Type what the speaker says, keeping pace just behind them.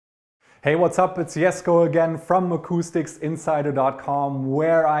Hey, what's up? It's Jesko again from AcousticsInsider.com,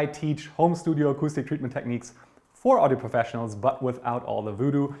 where I teach home studio acoustic treatment techniques for audio professionals, but without all the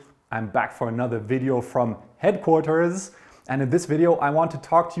voodoo. I'm back for another video from headquarters, and in this video I want to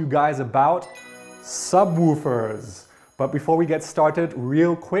talk to you guys about subwoofers. But before we get started,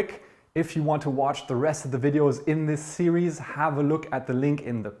 real quick, if you want to watch the rest of the videos in this series, have a look at the link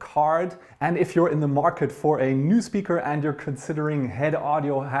in the card. And if you're in the market for a new speaker and you're considering HEDD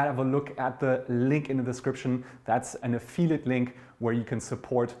Audio, have a look at the link in the description. That's an affiliate link where you can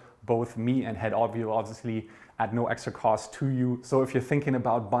support both me and HEDD Audio, obviously at no extra cost to you. So if you're thinking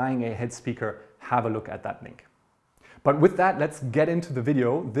about buying a HEDD speaker, have a look at that link. But with that, let's get into the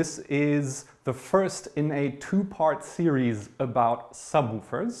video. This is the first in a two-part series about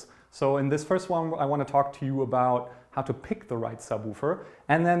subwoofers. So in this first one, I want to talk to you about how to pick the right subwoofer.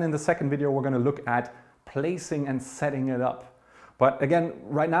 And then in the second video, we're going to look at placing and setting it up. But again,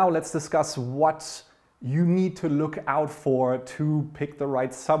 right now, let's discuss what you need to look out for to pick the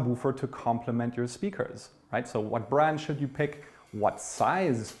right subwoofer to complement your speakers, right? So what brand should you pick? What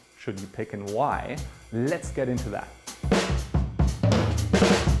size should you pick and why? Let's get into that.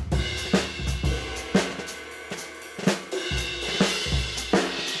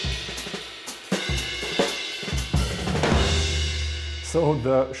 So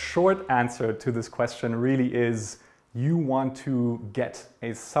the short answer to this question really is you want to get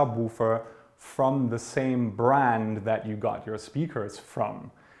a subwoofer from the same brand that you got your speakers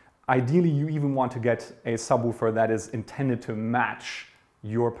from. Ideally, you even want to get a subwoofer that is intended to match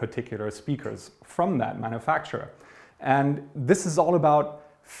your particular speakers from that manufacturer. And this is all about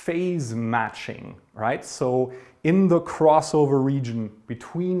phase matching, right? So in the crossover region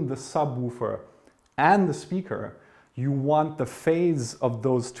between the subwoofer and the speaker, you want the phase of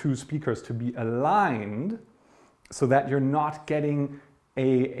those two speakers to be aligned so that you're not getting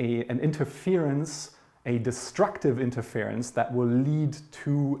an interference, a destructive interference that will lead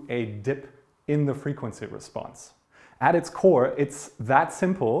to a dip in the frequency response. At its core, it's that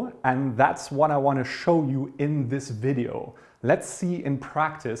simple, and that's what I want to show you in this video. Let's see in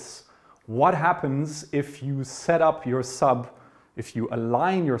practice what happens if you set up your sub, if you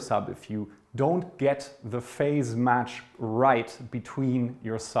align your sub, if you don't get the phase match right between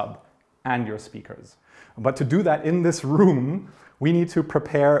your sub and your speakers. But to do that in this room, we need to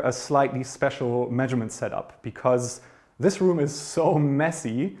prepare a slightly special measurement setup, because this room is so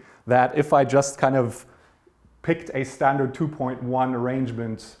messy that if I just kind of picked a standard 2.1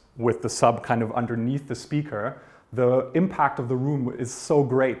 arrangement with the sub kind of underneath the speaker, the impact of the room is so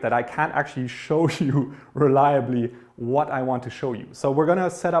great that I can't actually show you reliably what I want to show you. So we're going to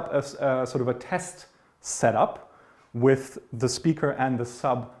set up a sort of a test setup with the speaker and the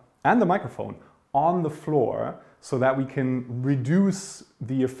sub and the microphone on the floor so that we can reduce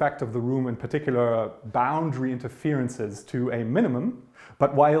the effect of the room, in particular boundary interferences, to a minimum,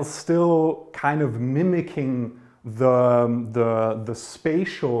 but while still kind of mimicking the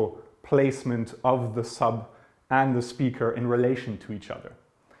spatial placement of the sub and the speaker in relation to each other.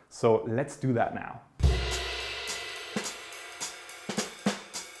 So let's do that now.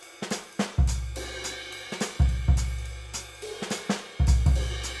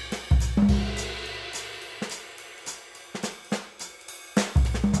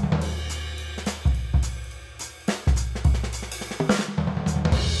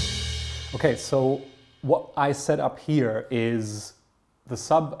 Okay, so what I set up here is the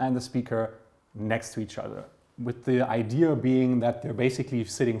sub and the speaker next to each other, with the idea being that they're basically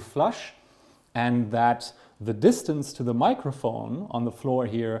sitting flush and that the distance to the microphone on the floor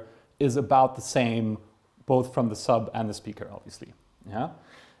here is about the same, both from the sub and the speaker, obviously. Yeah?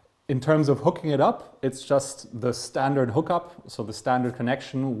 In terms of hooking it up, it's just the standard hookup, so the standard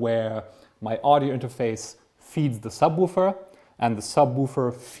connection where my audio interface feeds the subwoofer and the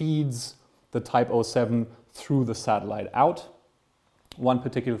subwoofer feeds the Type 07 through the satellite out. One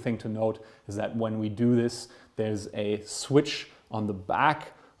particular thing to note is that when we do this, there's a switch on the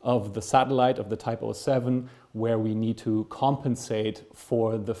back of the satellite of the Type 07 where we need to compensate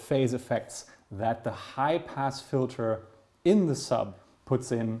for the phase effects that the high-pass filter in the sub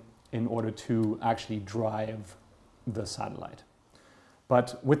puts in order to actually drive the satellite.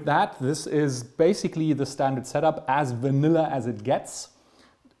 But with that, this is basically the standard setup, as vanilla as it gets,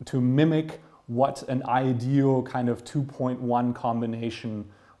 to mimic what an ideal kind of 2.1 combination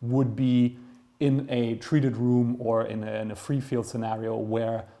would be in a treated room or in a free field scenario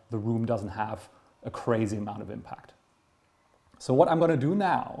where the room doesn't have a crazy amount of impact. So what I'm going to do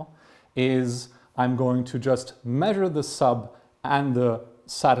now is I'm going to just measure the sub and the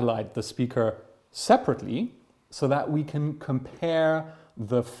satellite, the speaker, separately so that we can compare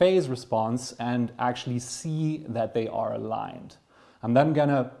the phase response and actually see that they are aligned. I'm then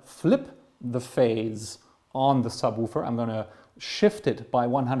gonna flip the phase on the subwoofer. I'm gonna shift it by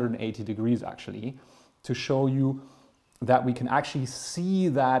 180 degrees actually to show you that we can actually see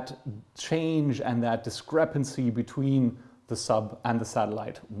that change and that discrepancy between the sub and the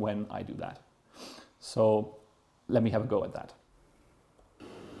satellite when I do that. So let me have a go at that.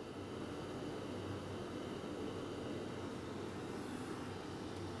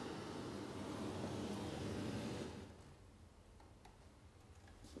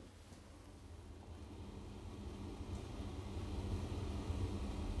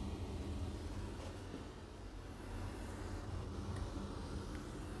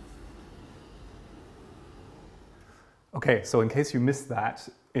 Okay, so in case you missed that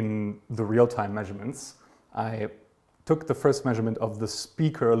in the real-time measurements, I took the first measurement of the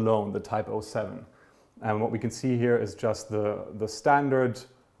speaker alone, the Type 07. And what we can see here is just the standard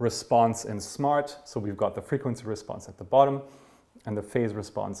response in smart. So we've got the frequency response at the bottom and the phase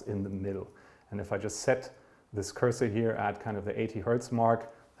response in the middle. And if I just set this cursor here at kind of the 80 Hertz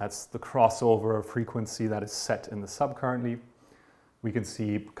mark, that's the crossover frequency that is set in the sub currently. We can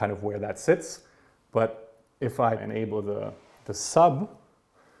see kind of where that sits. But if I enable the sub,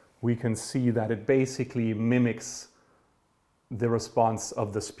 we can see that it basically mimics the response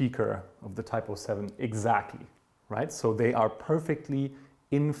of the speaker of the Type 07 exactly, right? So they are perfectly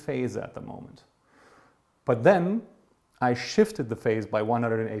in phase at the moment. But then I shifted the phase by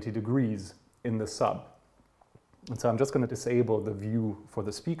 180 degrees in the sub. And so I'm just going to disable the view for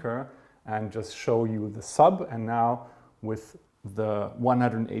the speaker and just show you the sub. And now with the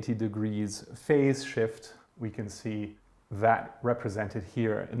 180 degrees phase shift, we can see that represented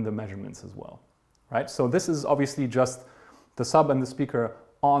here in the measurements as well, right? So this is obviously just the sub and the speaker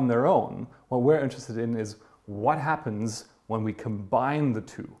on their own. What we're interested in is what happens when we combine the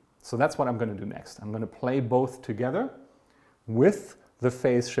two. So that's what I'm going to do next. I'm going to play both together with the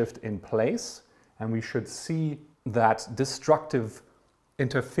phase shift in place, and we should see that destructive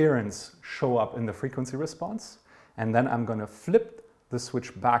interference show up in the frequency response. And then I'm going to flip the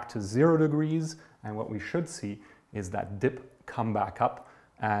switch back to 0 degrees, and what we should see is that dip come back up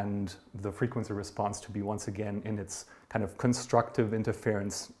and the frequency response to be once again in its kind of constructive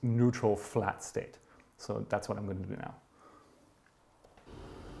interference neutral flat state. So that's what I'm going to do now.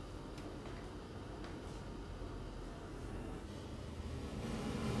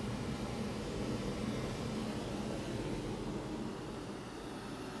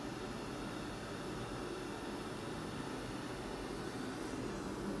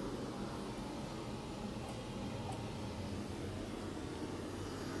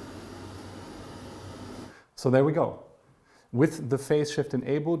 So there we go. With the phase shift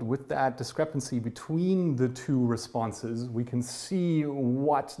enabled, with that discrepancy between the two responses, we can see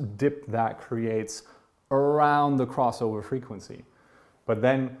what dip that creates around the crossover frequency. But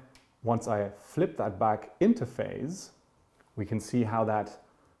then once I flip that back into phase, we can see how that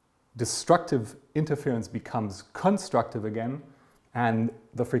destructive interference becomes constructive again and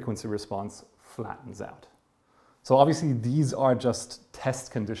the frequency response flattens out. So obviously these are just test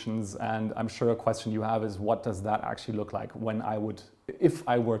conditions, and I'm sure a question you have is what does that actually look like when if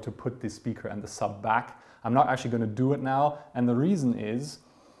I were to put the speaker and the sub back. I'm not actually going to do it now, and the reason is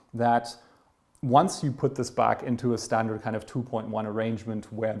that once you put this back into a standard kind of 2.1 arrangement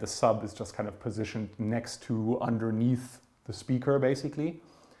where the sub is just kind of positioned next to underneath the speaker basically,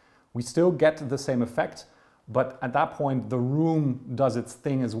 we still get the same effect, but at that point the room does its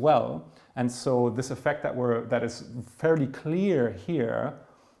thing as well. And so this effect that is fairly clear here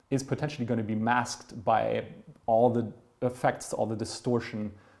is potentially going to be masked by all the effects, all the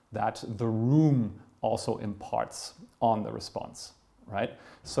distortion that the room also imparts on the response, right?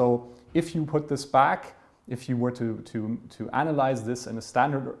 So if you put this back, if you were to analyze this in a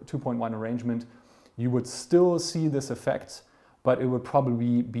standard 2.1 arrangement, you would still see this effect, but it would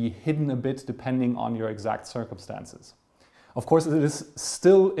probably be hidden a bit depending on your exact circumstances. Of course, it is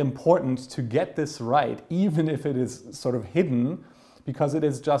still important to get this right, even if it is sort of hidden, because it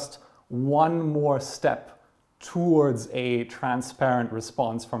is just one more step towards a transparent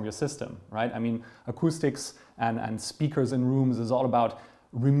response from your system, right? I mean, acoustics and speakers in rooms is all about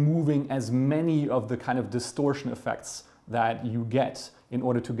removing as many of the kind of distortion effects that you get in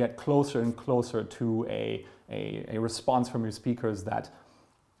order to get closer and closer to a response from your speakers that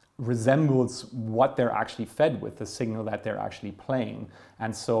resembles what they're actually fed with, the signal that they're actually playing.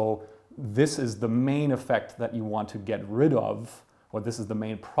 And so this is the main effect that you want to get rid of, or this is the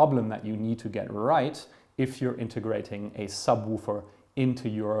main problem that you need to get right if you're integrating a subwoofer into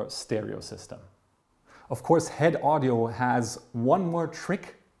your stereo system. Of course, HEDD Audio has one more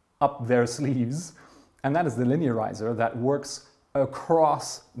trick up their sleeves, and that is the linearizer that works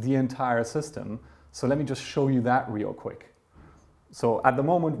across the entire system. So let me just show you that real quick. So at the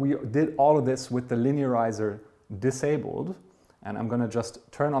moment we did all of this with the linearizer disabled, and I'm going to just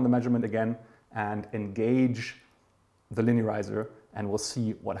turn on the measurement again and engage the linearizer, and we'll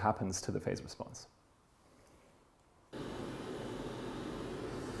see what happens to the phase response.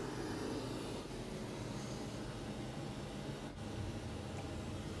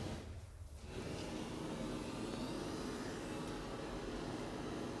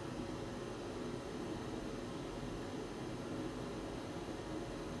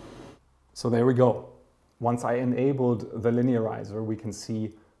 So there we go. Once I enabled the linearizer, we can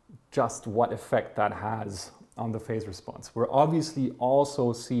see just what effect that has on the phase response. We're obviously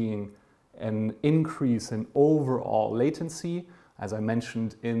also seeing an increase in overall latency, as I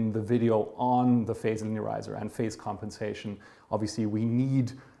mentioned in the video on the phase linearizer and phase compensation. Obviously, we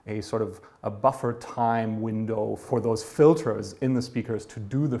need a sort of a buffer time window for those filters in the speakers to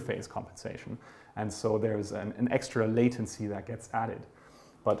do the phase compensation. And so there's an extra latency that gets added.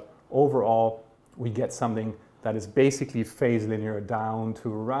 But overall, we get something that is basically phase linear down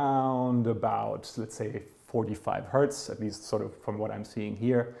to around about, let's say, 45 Hertz, at least sort of from what I'm seeing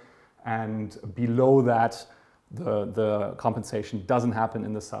here. And below that, the compensation doesn't happen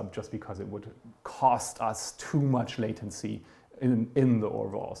in the sub just because it would cost us too much latency in the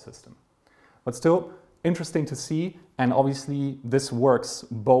overall system. But still interesting to see, and obviously this works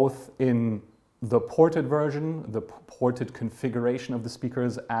both in the ported version, the ported configuration of the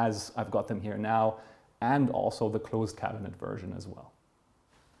speakers as I've got them here now, and also the closed cabinet version as well.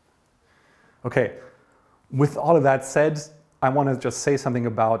 Okay, with all of that said, I want to just say something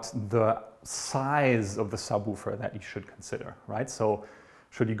about the size of the subwoofer that you should consider, right? So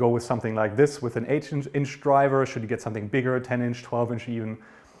should you go with something like this with an 8-inch driver? Should you get something bigger, 10-inch, 12-inch even?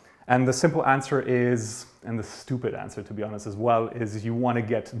 And the simple answer is, and the stupid answer to be honest as well, is you want to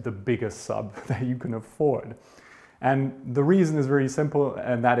get the biggest sub that you can afford. And the reason is very simple,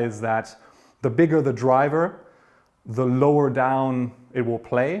 and that is that the bigger the driver, the lower down it will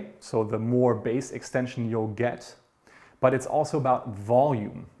play, so the more bass extension you'll get. But it's also about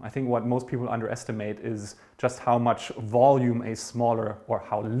volume. I think what most people underestimate is just how much volume a smaller, or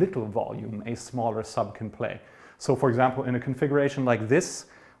how little volume a smaller sub can play. So for example, in a configuration like this,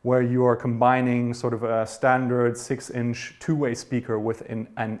 where you are combining sort of a standard 6-inch two-way speaker with an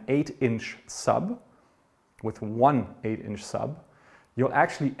 8-inch sub, with one 8-inch sub, you'll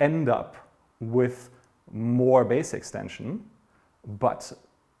actually end up with more bass extension, but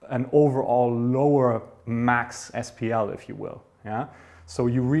an overall lower max SPL, if you will. Yeah? So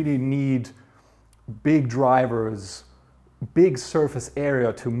you really need big drivers, big surface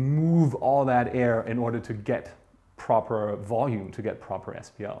area to move all that air in order to get proper volume, to get proper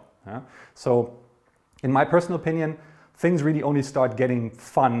SPL. Yeah? So in my personal opinion, things really only start getting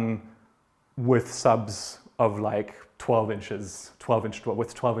fun with subs of like 12 inches,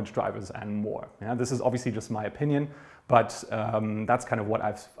 with 12-inch drivers and more. Yeah? This is obviously just my opinion, but that's kind of what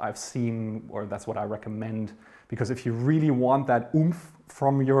I've seen, or that's what I recommend. Because if you really want that oomph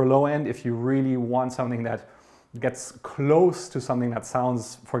from your low end, if you really want something that gets close to something that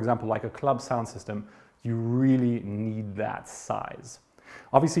sounds, for example, like a club sound system, you really need that size.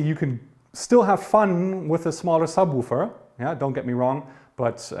 Obviously, you can still have fun with a smaller subwoofer, yeah, don't get me wrong,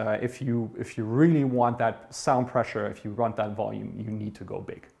 but if you really want that sound pressure, if you want that volume, you need to go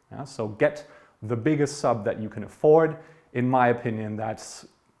big. Yeah? So get the biggest sub that you can afford. In my opinion, that's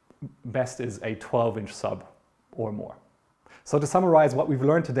best is a 12-inch sub or more. So to summarize what we've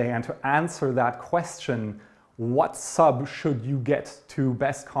learned today, and to answer that question, what sub should you get to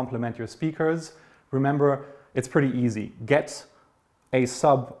best complement your speakers? Remember, it's pretty easy. Get a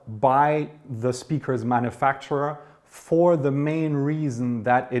sub by the speaker's manufacturer for the main reason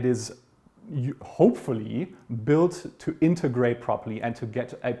that it is hopefully built to integrate properly and to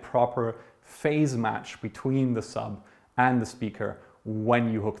get a proper phase match between the sub and the speaker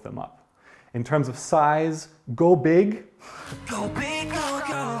when you hook them up. In terms of size, go big. Go big, go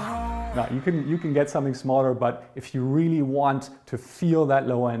home. Now, you can get something smaller, but if you really want to feel that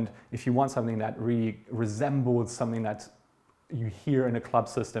low end, if you want something that really resembles something that you hear in a club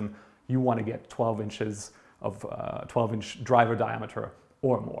system, you want to get 12 inches of 12-inch driver diameter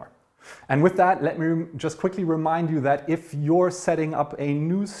or more. And with that, let me just quickly remind you that if you're setting up a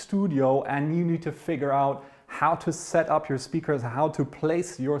new studio and you need to figure out how to set up your speakers, how to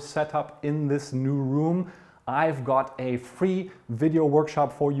place your setup in this new room, I've got a free video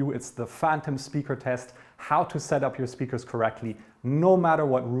workshop for you. It's the Phantom Speaker Test, how to set up your speakers correctly, no matter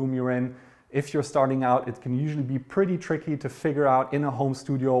what room you're in. If you're starting out, it can usually be pretty tricky to figure out in a home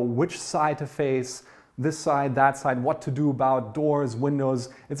studio which side to face, this side, that side, what to do about doors, windows.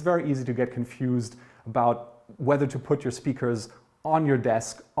 It's very easy to get confused about whether to put your speakers on your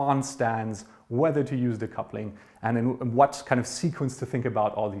desk, on stands, whether to use decoupling, and in what kind of sequence to think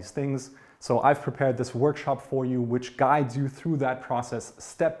about all these things. So I've prepared this workshop for you, which guides you through that process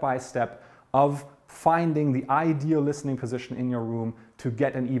step by step of finding the ideal listening position in your room to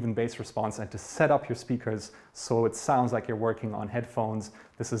get an even bass response and to set up your speakers so it sounds like you're working on headphones.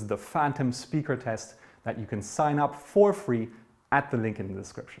 This is the Phantom speaker test that you can sign up for free at the link in the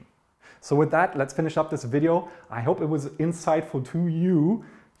description. So with that, let's finish up this video. I hope it was insightful to you.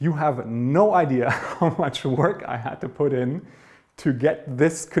 You have no idea how much work I had to put in to get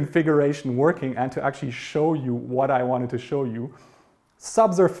this configuration working and to actually show you what I wanted to show you.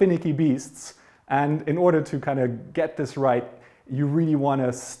 Subs are finicky beasts, and in order to kind of get this right, you really want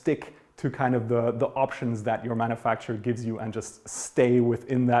to stick to kind of the options that your manufacturer gives you and just stay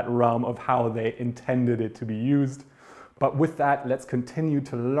within that realm of how they intended it to be used. But with that, let's continue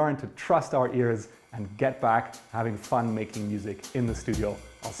to learn to trust our ears and get back having fun making music in the studio.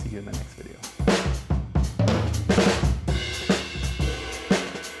 I'll see you in the next video.